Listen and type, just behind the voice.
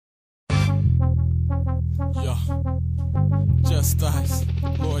Yeah, Just Ice,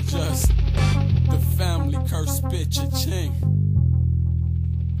 Lord Just, the family curse, bitch, a ching.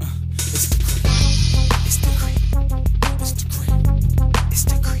 It's the creep, it's the creep, it's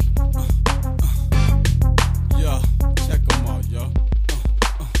the creep, yeah, check them out, yo.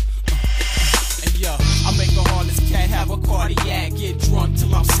 And yeah, I make a harness cat have a cardiac, get drunk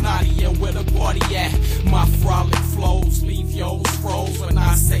till I'm snotty and where the party at. My frolic flows leave yo's froze. When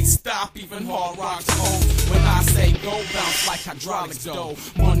I say stop, even hard rocks hold. When I say go, bounce like hydraulics dough.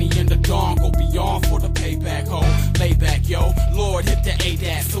 Money in the dawn, go beyond for the payback, ho. Lay back, yo, Lord hit the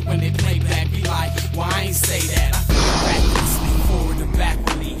ADAS. So when they play back, be like, well, I ain't say that. I feel recklessly, forward and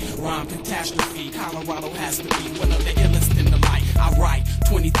backwardly. Rhyme catastrophe, Colorado has to be one of the illest in the light. I write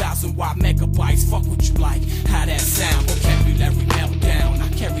 20,000 watt megabytes, fuck what you like. How that sound, vocabulary meltdown. I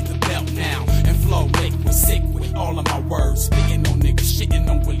carry the belt now, and flow liquid, sick with all of my words. Spitting on niggas, shitting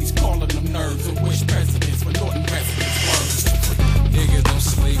on willies, calling them nerds. And wish presidents for Norton residents words. Niggas don't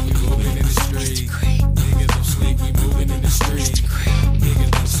sleep, we moving in the street. Niggas don't sleep, we moving in the street.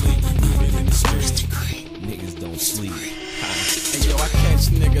 Niggas don't sleep, we moving in the street. Niggas don't sleep. And yo, I catch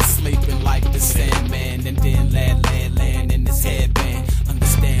niggas sleeping like the Sandman, and then land in this headband.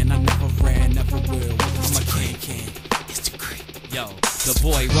 Understand, I never ran, never will. I'm a can. It's the creep. Yo, the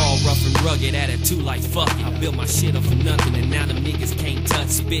boy raw, rough and rugged, attitude like fuck it. I built my shit up from nothing and now them niggas can't touch.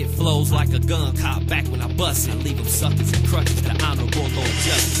 Spit flows like a gun cop back when I bust it. Leave them suckers and crutches, the honorable Lord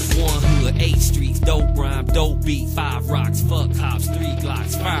Justice. 1 hood, 8 streets, dope rhyme, dope beat. 5 rocks, fuck cops, 3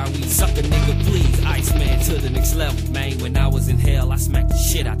 glocks, fire weed. Suck a nigga please, Iceman to the next level. Man, when I was in hell, I smacked the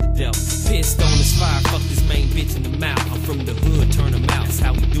shit out the devil. Pissed on this fire, fuck this main bitch in the mouth. I'm from the hood, turn them out, that's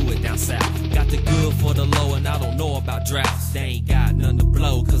how we do it down south. Got the good for the low and I don't know about droughts. They ain't got none to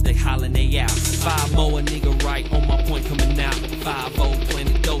blow, cause they hollin' they out. 5 more a nigga right on my point coming out. 5-0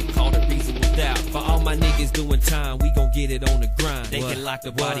 plenty dope, call it reasonable doubt. For all my niggas doing time, we gon' get it on the grind. They can lock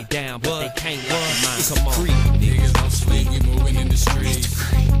the body down, but they can't lock the mind. Come on. Niggas don't sleep, we moving in the street.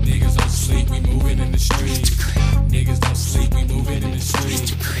 Niggas don't sleep, we moving in the street. Niggas don't sleep, we moving in the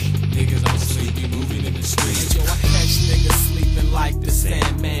street. Niggas don't sleep, we moving in the street. Yo, I catch niggas sleeping like the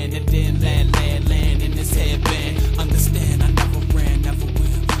Sandman, and then land in this headband. Understand,